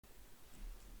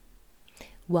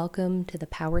Welcome to the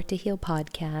Power to Heal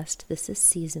podcast. This is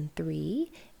season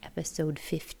 3, episode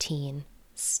 15,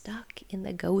 Stuck in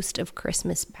the Ghost of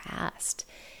Christmas Past.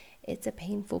 It's a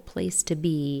painful place to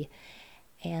be.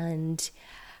 And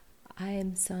I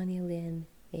am Sonia Lynn,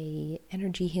 a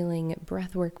energy healing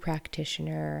breathwork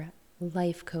practitioner,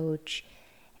 life coach,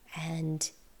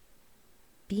 and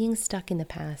being stuck in the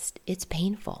past, it's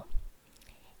painful.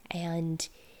 And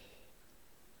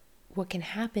what can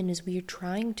happen is we are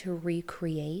trying to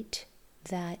recreate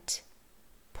that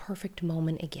perfect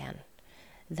moment again,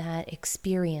 that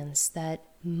experience, that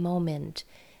moment,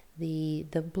 the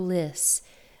bliss,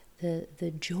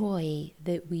 the joy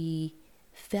that we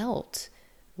felt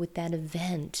with that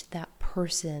event, that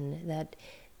person, that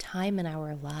time in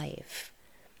our life.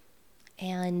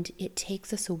 And it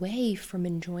takes us away from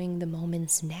enjoying the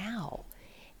moments now.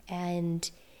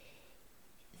 And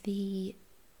the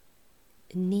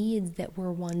needs that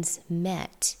were once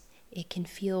met, it can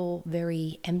feel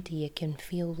very empty. It can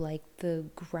feel like the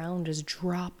ground has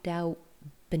dropped out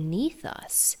beneath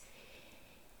us.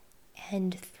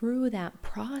 And through that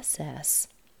process,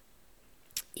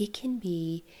 it can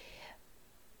be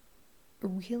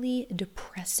really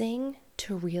depressing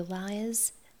to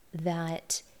realize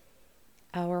that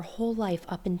our whole life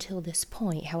up until this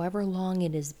point, however long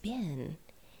it has been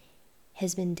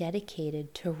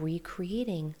dedicated to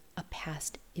recreating a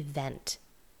past event.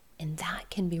 And that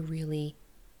can be really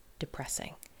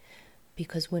depressing,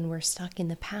 because when we're stuck in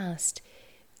the past,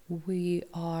 we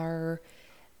are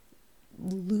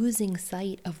losing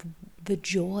sight of the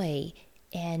joy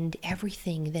and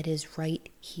everything that is right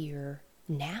here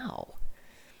now.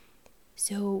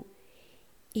 So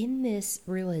in this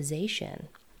realization,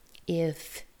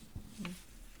 if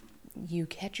you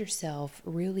catch yourself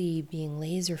really being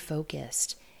laser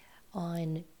focused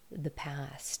on the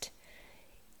past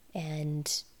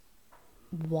and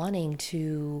wanting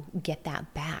to get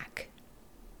that back,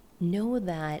 know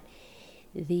that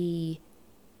the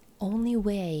only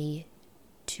way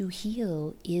to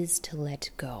heal is to let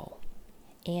go.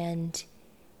 And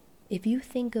if you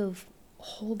think of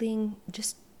holding,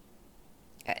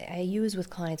 I use with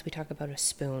clients, we talk about a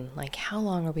spoon, like how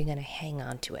long are we going to hang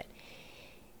on to it?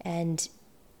 And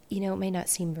it may not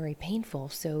seem very painful,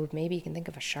 so maybe you can think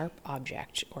of a sharp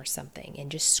object or something and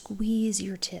just squeeze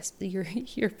your fist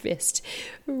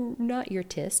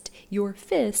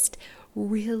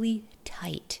really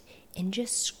tight and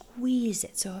just squeeze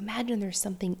it. So imagine there's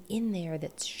something in there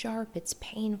that's sharp, it's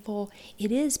painful.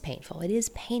 It is painful. It is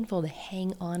painful to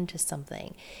hang on to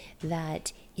something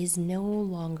that is no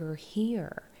longer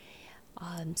here.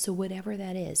 So whatever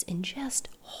that is, and just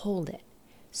hold it.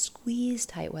 Squeeze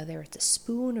tight, whether it's a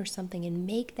spoon or something, and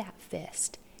make that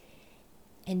fist.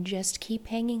 And just keep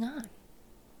hanging on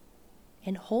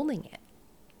and holding it.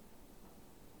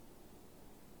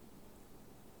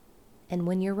 And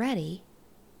when you're ready,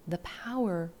 the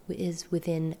power is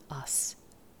within us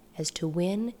as to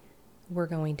when we're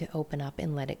going to open up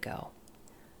and let it go.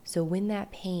 So when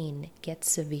that pain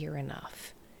gets severe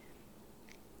enough,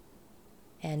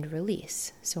 and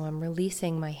release. So I'm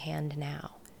releasing my hand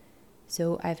now.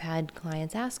 So I've had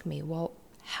clients ask me, well,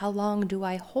 how long do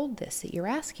I hold this that you're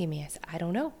asking me? I said, I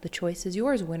don't know. The choice is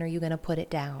yours. When are you going to put it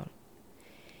down?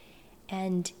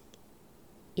 And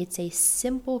it's a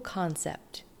simple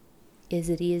concept. Is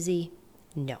it easy?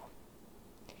 No.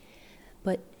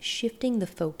 But shifting the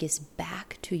focus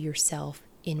back to yourself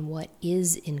in what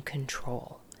is in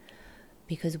control,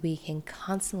 because we can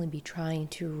constantly be trying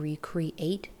to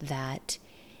recreate that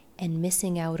and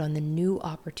missing out on the new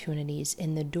opportunities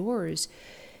and the doors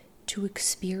to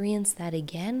experience that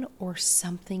again or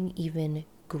something even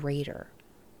greater.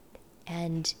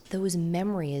 And those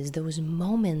memories, those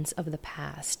moments of the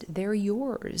past, they're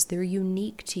yours, they're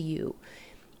unique to you.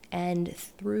 And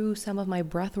through some of my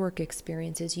breathwork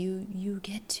experiences, you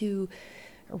get to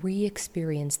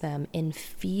re-experience them and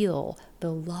feel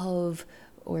the love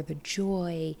or the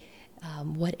joy,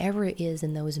 whatever it is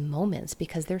in those moments,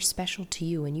 because they're special to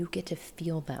you and you get to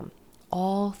feel them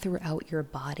all throughout your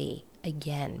body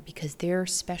again, because they're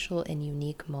special and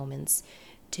unique moments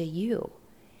to you.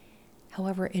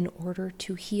 However, in order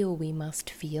to heal, we must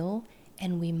feel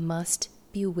and we must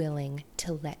be willing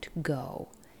to let go.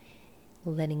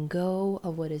 Letting go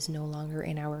of what is no longer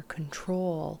in our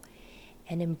control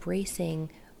and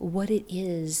embracing what it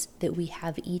is that we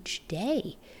have each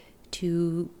day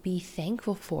to be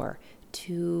thankful for,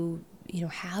 to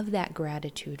have that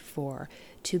gratitude for,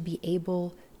 to be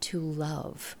able to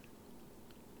love.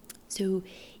 So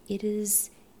it is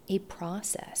a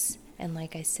process. And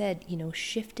like I said,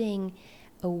 shifting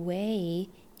away,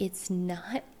 it's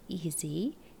not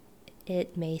easy.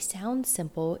 It may sound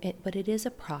simple, but it is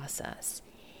a process.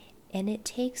 And it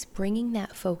takes bringing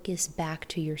that focus back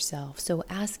to yourself. So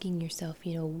asking yourself,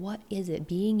 what is it?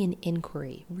 Being in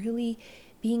inquiry, really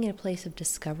being in a place of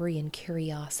discovery and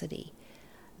curiosity.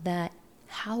 That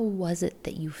how was it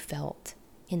that you felt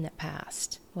in the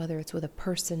past? Whether it's with a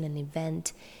person, an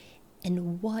event,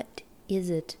 and what is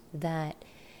it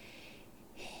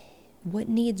what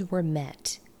needs were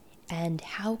met? And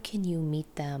how can you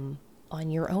meet them on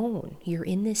your own? You're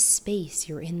in this space,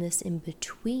 you're in this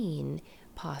in-between,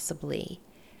 possibly.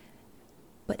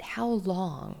 But how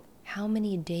long, how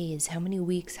many days, how many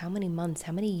weeks, how many months,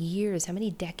 how many years, how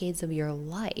many decades of your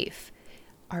life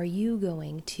are you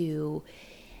going to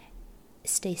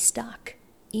stay stuck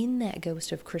in that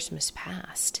ghost of Christmas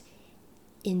past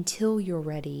until you're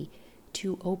ready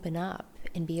to open up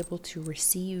and be able to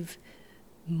receive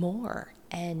more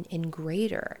and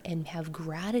greater, and have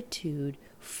gratitude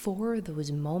for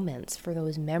those moments, for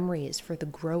those memories, for the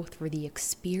growth, for the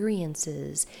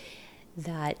experiences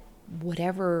that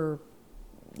whatever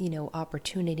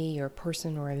opportunity or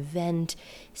person or event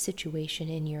situation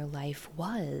in your life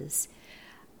was.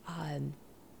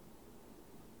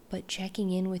 But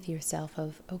checking in with yourself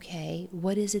of, okay,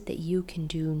 what is it that you can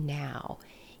do now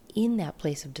in that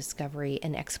place of discovery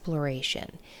and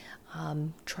exploration?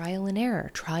 Trial and error,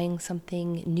 trying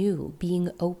something new, being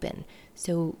open.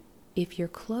 So if you're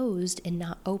closed and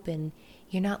not open,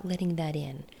 you're not letting that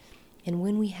in. And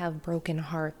when we have broken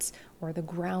hearts, or the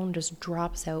ground just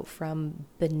drops out from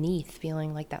beneath,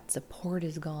 feeling like that support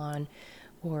is gone,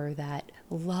 or that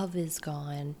love is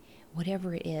gone,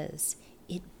 whatever it is,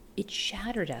 it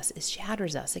shatters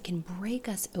us. It can break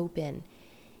us open.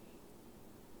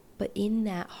 But in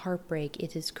that heartbreak,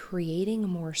 it is creating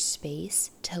more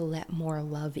space to let more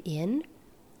love in,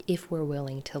 if we're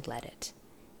willing to let it.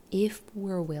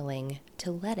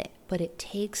 But it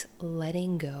takes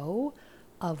letting go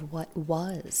of what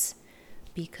was,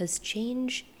 because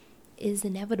change is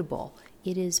inevitable.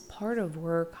 It is part of,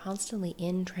 we're constantly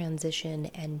in transition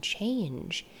and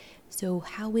change. So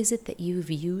how is it that you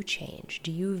view change?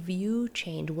 Do you view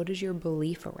change? What is your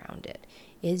belief around it?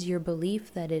 Is your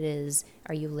belief that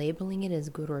are you labeling it as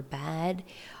good or bad?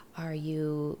 Are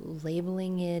you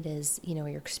labeling it as,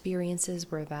 your experiences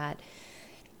where that,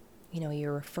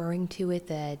 you're referring to it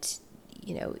that,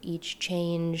 each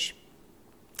change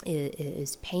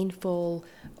is painful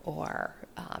or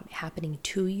happening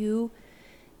to you?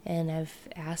 And I've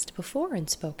asked before and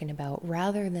spoken about,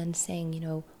 rather than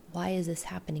saying, why is this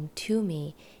happening to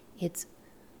me? It's,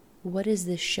 what is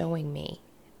this showing me?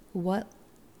 What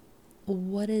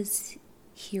is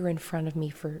here in front of me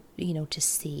for, to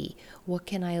see? What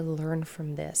can I learn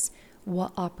from this?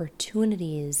 What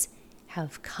opportunities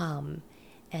have come,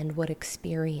 and what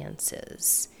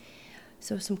experiences?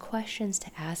 So some questions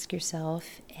to ask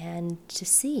yourself and to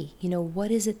see, what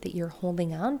is it that you're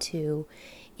holding on to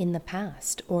in the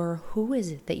past, or who is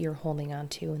it that you're holding on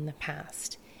to in the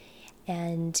past?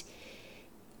 And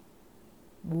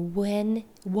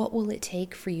what will it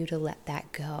take for you to let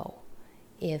that go?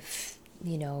 If,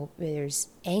 there's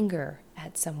anger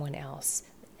at someone else,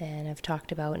 and I've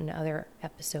talked about in other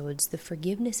episodes, the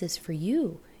forgiveness is for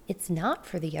you. It's not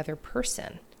for the other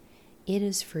person. It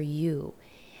is for you.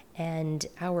 And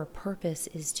our purpose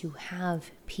is to have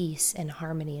peace and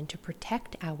harmony, and to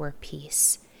protect our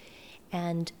peace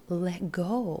and let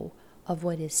go of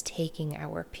what is taking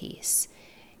our peace.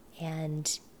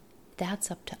 And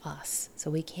that's up to us. So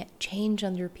we can't change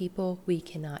other people. We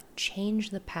cannot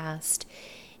change the past.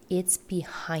 It's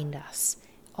behind us.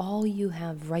 All you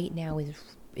have right now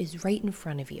is right in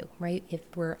front of you, right? If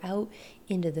we're out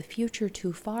into the future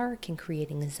too far, it can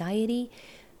create anxiety.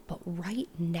 But right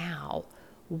now,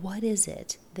 what is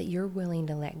it that you're willing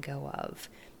to let go of?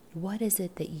 What is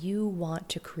it that you want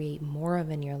to create more of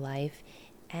in your life?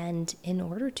 And in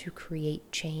order to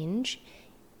create change,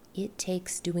 it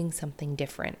takes doing something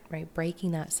different, right?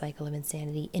 Breaking that cycle of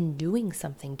insanity and doing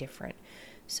something different.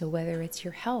 So whether it's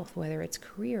your health, whether it's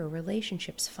career,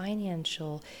 relationships,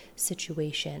 financial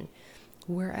situation,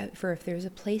 if there's a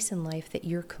place in life that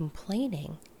you're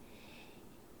complaining,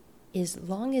 as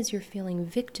long as you're feeling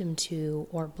victim to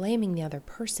or blaming the other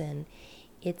person,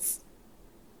 it's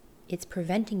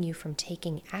preventing you from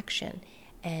taking action.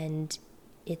 And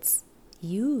it's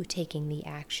you taking the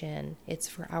action. It's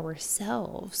for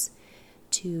ourselves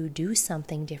to do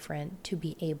something different, to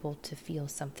be able to feel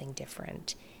something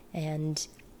different. And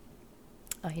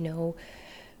I know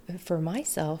for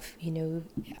myself,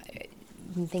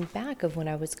 think back of when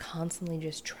I was constantly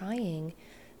just trying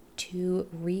to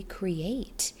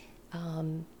recreate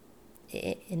an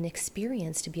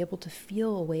experience, to be able to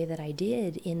feel a way that I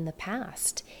did in the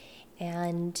past.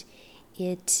 And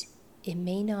it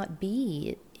may not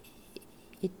be,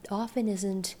 it often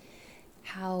isn't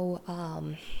how,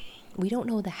 we don't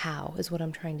know the how is what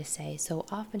I'm trying to say. So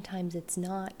oftentimes it's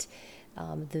not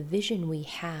the vision we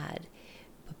had,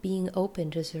 but being open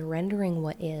to surrendering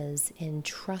what is and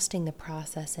trusting the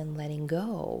process and letting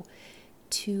go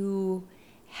to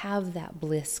have that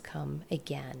bliss come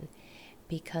again,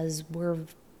 because we're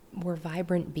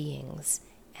vibrant beings,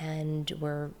 and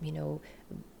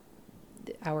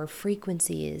our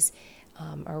frequencies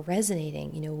are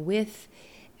resonating, with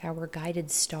our guided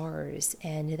stars,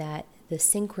 and that the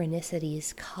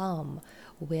synchronicities come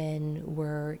when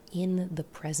we're in the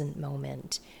present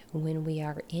moment, when we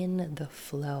are in the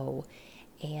flow,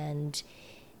 and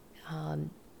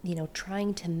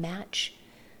trying to match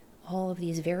all of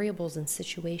these variables and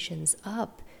situations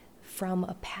up from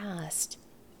a past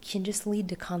can just lead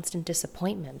to constant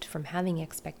disappointment from having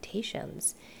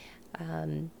expectations,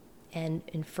 and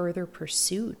in further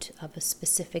pursuit of a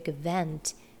specific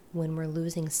event when we're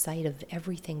losing sight of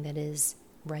everything that is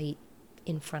right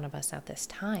in front of us at this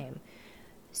time.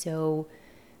 So,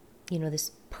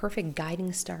 this perfect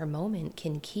guiding star moment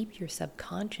can keep your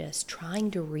subconscious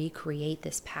trying to recreate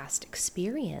this past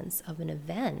experience of an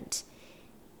event.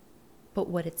 But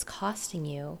what it's costing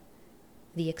you,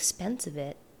 the expense of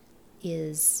it,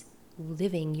 is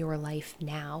living your life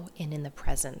now and in the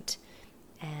present.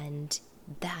 And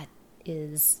that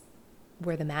is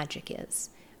where the magic is,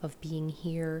 of being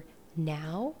here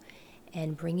now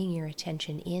and bringing your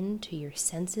attention in to your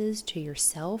senses, to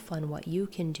yourself, on what you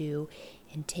can do,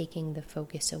 and taking the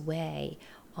focus away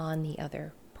on the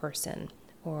other person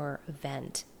or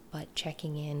event, but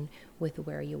checking in with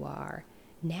where you are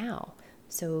now.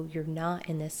 So you're not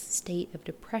in this state of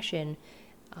depression,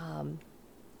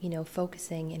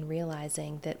 focusing and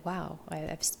realizing that, wow,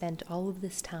 I've spent all of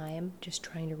this time just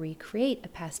trying to recreate a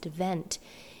past event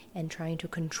and trying to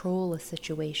control a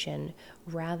situation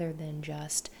rather than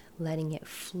just letting it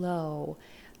flow.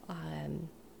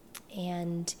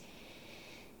 And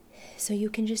so you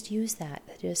can just use that.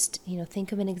 Just,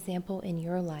 think of an example in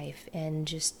your life and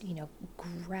just,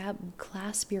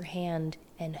 clasp your hand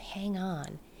and hang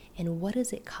on. And what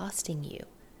is it costing you,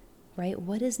 right?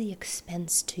 What is the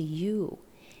expense to you?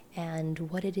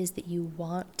 And what it is that you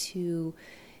want to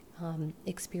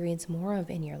experience more of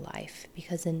in your life.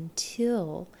 Because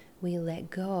until we let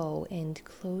go and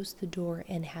close the door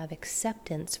and have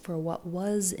acceptance for what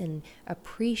was and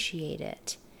appreciate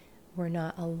it, we're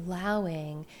not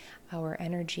allowing our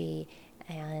energy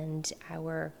and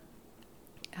our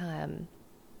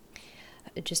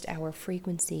just our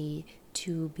frequency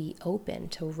to be open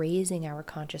to raising our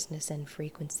consciousness and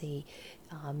frequency,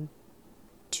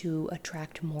 to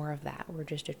attract more of that. We're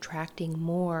just attracting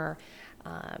more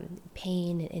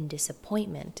pain and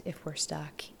disappointment if we're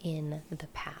stuck in the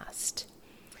past.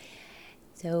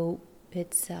 So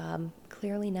it's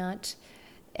clearly not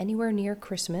anywhere near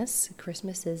Christmas.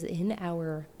 Christmas is in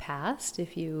our past,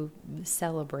 if you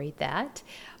celebrate that,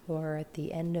 or at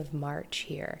the end of March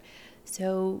here.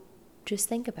 So just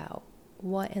think about,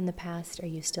 what in the past are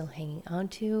you still hanging on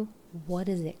to? What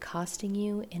is it costing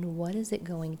you? And what is it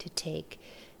going to take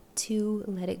to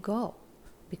let it go?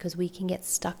 Because we can get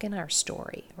stuck in our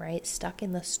story, right? Stuck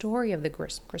in the story of the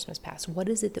Christmas past. What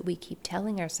is it that we keep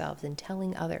telling ourselves and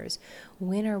telling others?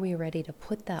 When are we ready to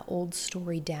put that old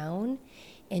story down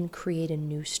and create a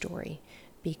new story?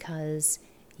 Because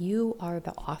you are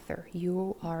the author.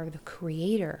 You are the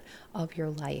creator of your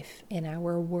life. And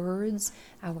our words,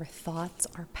 our thoughts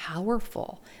are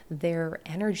powerful. Their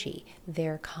energy,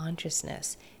 their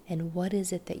consciousness. And what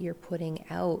is it that you're putting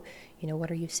out? What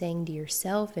are you saying to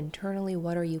yourself internally?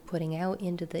 What are you putting out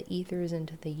into the ethers,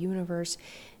 into the universe?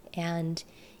 And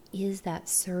is that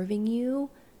serving you?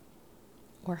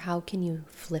 Or how can you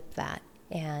flip that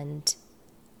and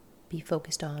be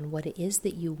focused on what it is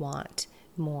that you want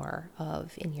more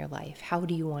of in your life? How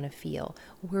do you want to feel?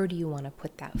 Where do you want to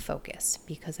put that focus?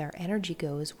 Because our energy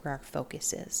goes where our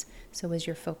focus is. So is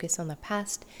your focus on the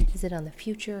past? Is it on the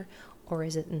future? Or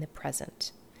is it in the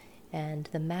present? And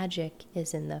the magic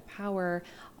is in the power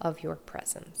of your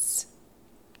presence.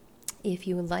 If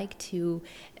you would like to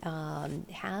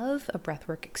have a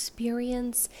breathwork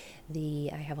experience,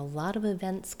 I have a lot of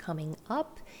events coming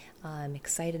up. I'm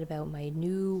excited about my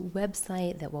new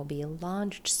website that will be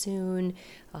launched soon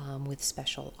with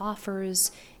special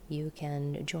offers. You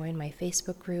can join my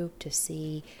Facebook group to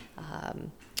see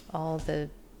all the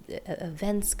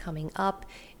events coming up.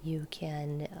 You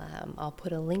can, I'll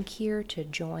put a link here to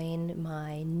join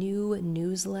my new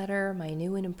newsletter, my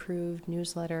new and improved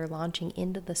newsletter launching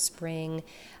into the spring,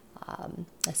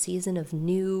 a season of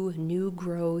new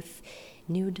growth,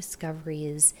 new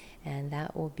discoveries, and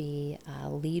that will be a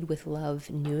Lead with Love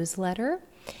newsletter.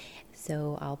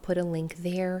 So I'll put a link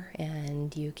there,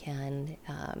 and you can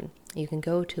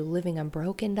go to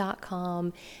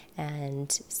livingunbroken.com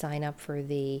and sign up for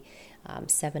the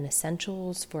 7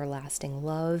 Essentials for Lasting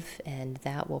Love, and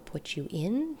that will put you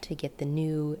in to get the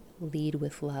new Lead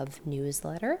with Love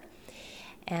newsletter.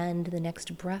 And the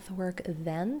next breathwork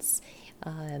events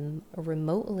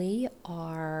remotely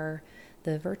are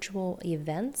the virtual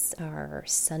events are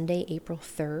Sunday, April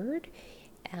 3rd.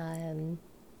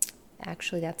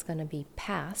 Actually, that's going to be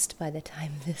past by the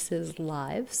time this is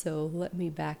live. So let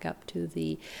me back up to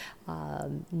the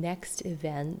next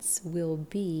events will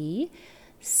be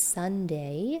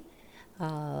Sunday,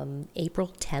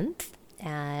 April 10th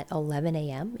at 11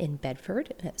 a.m. in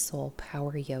Bedford at Soul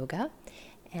Power Yoga.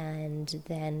 And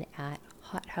then at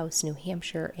Hot House, New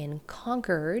Hampshire in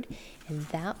Concord, and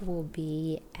that will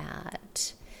be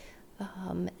at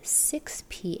 6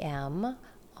 p.m.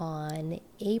 on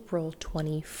April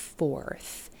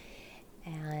 24th.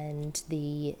 And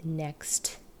the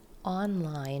next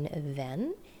online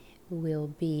event will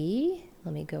be,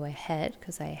 let me go ahead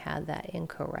because I had that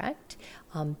incorrect,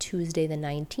 Tuesday the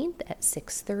 19th at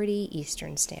 6:30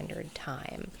 Eastern Standard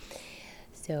Time.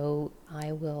 So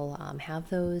I will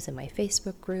have those in my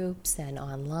Facebook groups and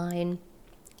online.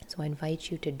 So I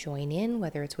invite you to join in,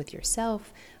 whether it's with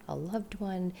yourself, a loved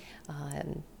one,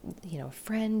 a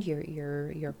friend,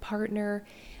 your partner,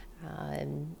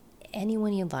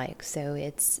 anyone you like. So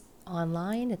it's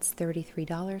online. It's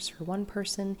 $33 for one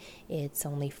person. It's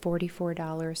only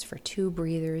 $44 for 2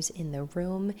 breathers in the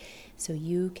room. So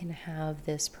you can have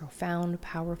this profound,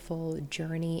 powerful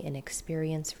journey and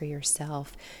experience for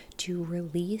yourself to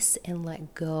release and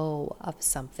let go of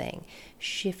something,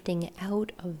 shifting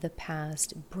out of the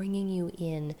past, bringing you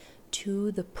in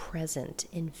to the present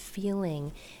and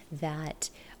feeling that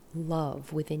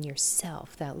love within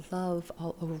yourself, that love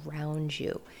all around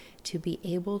you, to be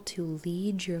able to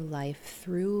lead your life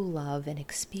through love and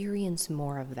experience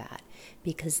more of that,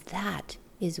 because that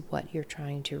is what you're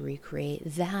trying to recreate.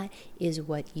 That is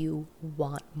what you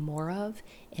want more of,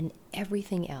 and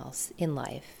everything else in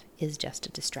life is just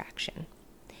a distraction.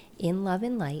 In love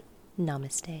and light,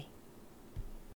 namaste.